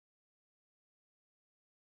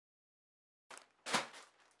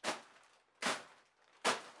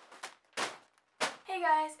Hey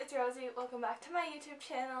guys, it's Rosie. Welcome back to my YouTube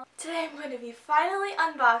channel. Today I'm going to be finally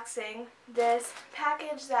unboxing this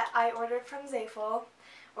package that I ordered from Zaful,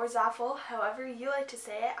 or Zaful, however you like to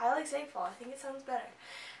say it. I like Zaful. I think it sounds better.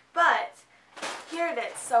 But here it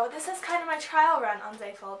is. So this is kind of my trial run on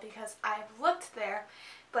Zaful because I've looked there,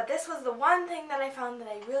 but this was the one thing that I found that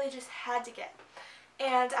I really just had to get.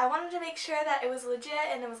 And I wanted to make sure that it was legit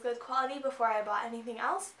and it was good quality before I bought anything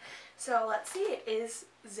else. So let's see, is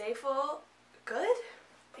Zaful good?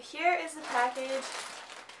 Here is the package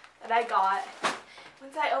that I got.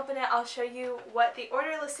 Once I open it, I'll show you what the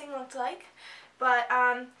order listing looked like. But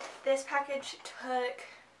this package took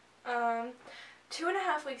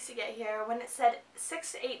 2.5 weeks to get here when it said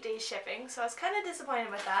 6 to 8 days shipping. So I was kind of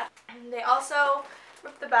disappointed with that. They also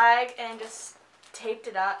ripped the bag and just taped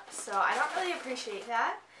it up, so I don't really appreciate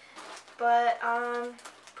that. But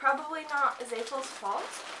probably not Zaful's fault.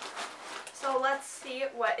 So let's see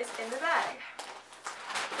what is in the bag.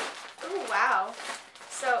 Oh wow.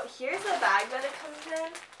 So here's the bag that it comes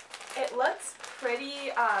in. It looks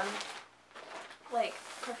pretty like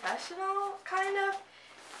professional kind of.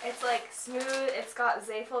 It's like smooth, it's got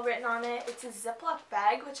Zaful written on it. It's a Ziploc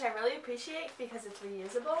bag, which I really appreciate because it's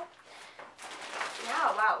reusable.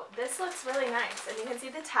 Yeah, wow, this looks really nice. And you can see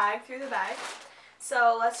the tag through the bag.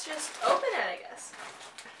 So let's just open it, I guess.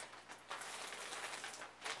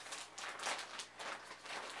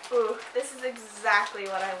 Ooh, this is exactly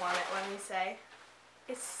what I wanted, let me say.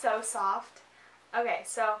 It's so soft. Okay,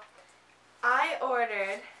 so I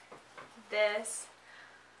ordered this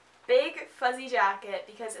big fuzzy jacket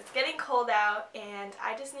because it's getting cold out and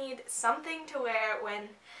I just need something to wear when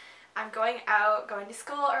I'm going out, going to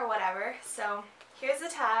school or whatever. So here's the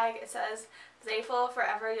tag. It says Zaful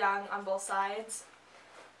Forever Young on both sides.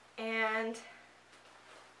 And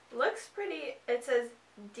looks pretty. It says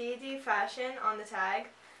DD Fashion on the tag.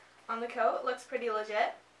 On the coat, looks pretty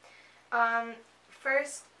legit.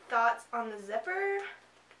 First thoughts on the zipper.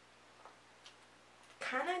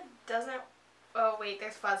 Kind of doesn't. Oh wait,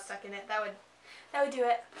 there's fuzz stuck in it. That would do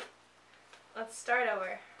it. Let's start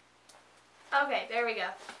over. Okay, there we go.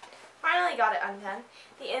 Finally got it undone.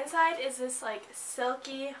 The inside is this like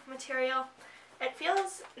silky material. It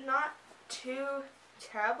feels not too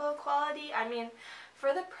terrible quality. I mean,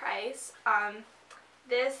 for the price,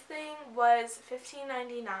 this thing was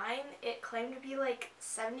 $15.99. It claimed to be like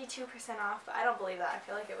 72% off, but I don't believe that. I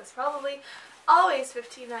feel like it was probably always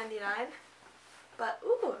 $15.99. But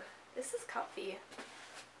ooh, this is comfy.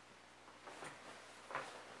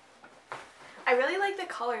 I really like the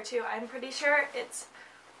color too. I'm pretty sure it's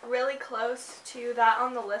really close to that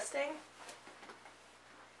on the listing.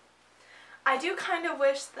 I do kind of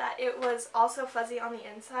wish that it was also fuzzy on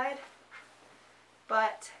the inside,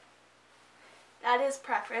 but that is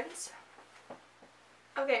preference.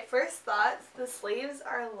 Okay, first thoughts, the sleeves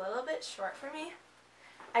are a little bit short for me.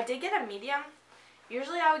 I did get a medium.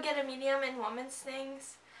 Usually I would get a medium in women's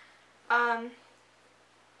things,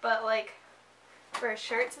 but like for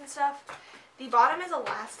shirts and stuff. The bottom is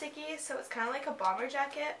elasticy, so it's kind of like a bomber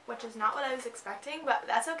jacket, which is not what I was expecting, but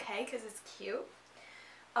that's okay because it's cute.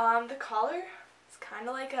 The collar is kind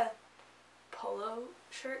of like a polo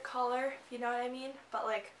shirt collar, if you know what I mean, but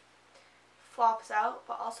like flops out,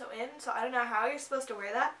 but also in, so I don't know how you're supposed to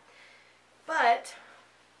wear that. But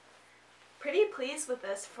pretty pleased with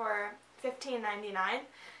this for $15.99,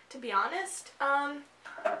 to be honest.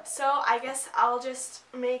 So I guess I'll just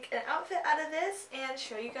make an outfit out of this and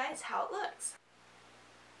show you guys how it looks.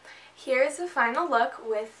 Here's the final look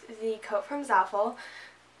with the coat from Zaful,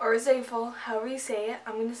 or Zaful, however you say it.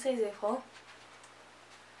 I'm going to say Zaful.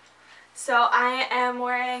 So I am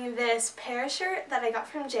wearing this pear shirt that I got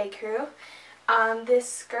from J. Crew. This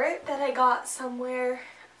skirt that I got somewhere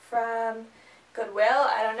from Goodwill,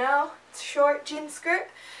 I don't know. It's a short jean skirt.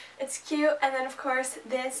 It's cute. And then of course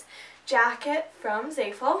this jacket from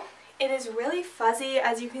Zaful. It is really fuzzy,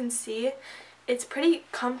 as you can see. It's pretty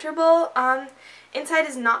comfortable. Inside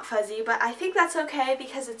is not fuzzy, but I think that's okay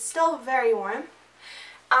because it's still very warm.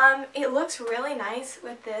 It looks really nice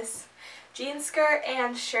with this jean skirt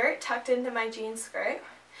and shirt tucked into my jean skirt.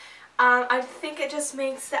 I think it just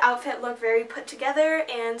makes the outfit look very put together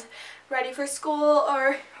and ready for school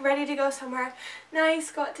or ready to go somewhere nice,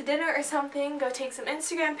 go out to dinner or something, go take some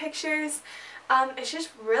Instagram pictures. It's just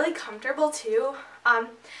really comfortable too. I'm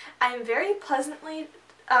very pleasantly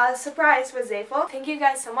surprised with Zaful. Thank you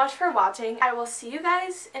guys so much for watching. I will see you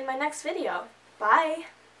guys in my next video. Bye!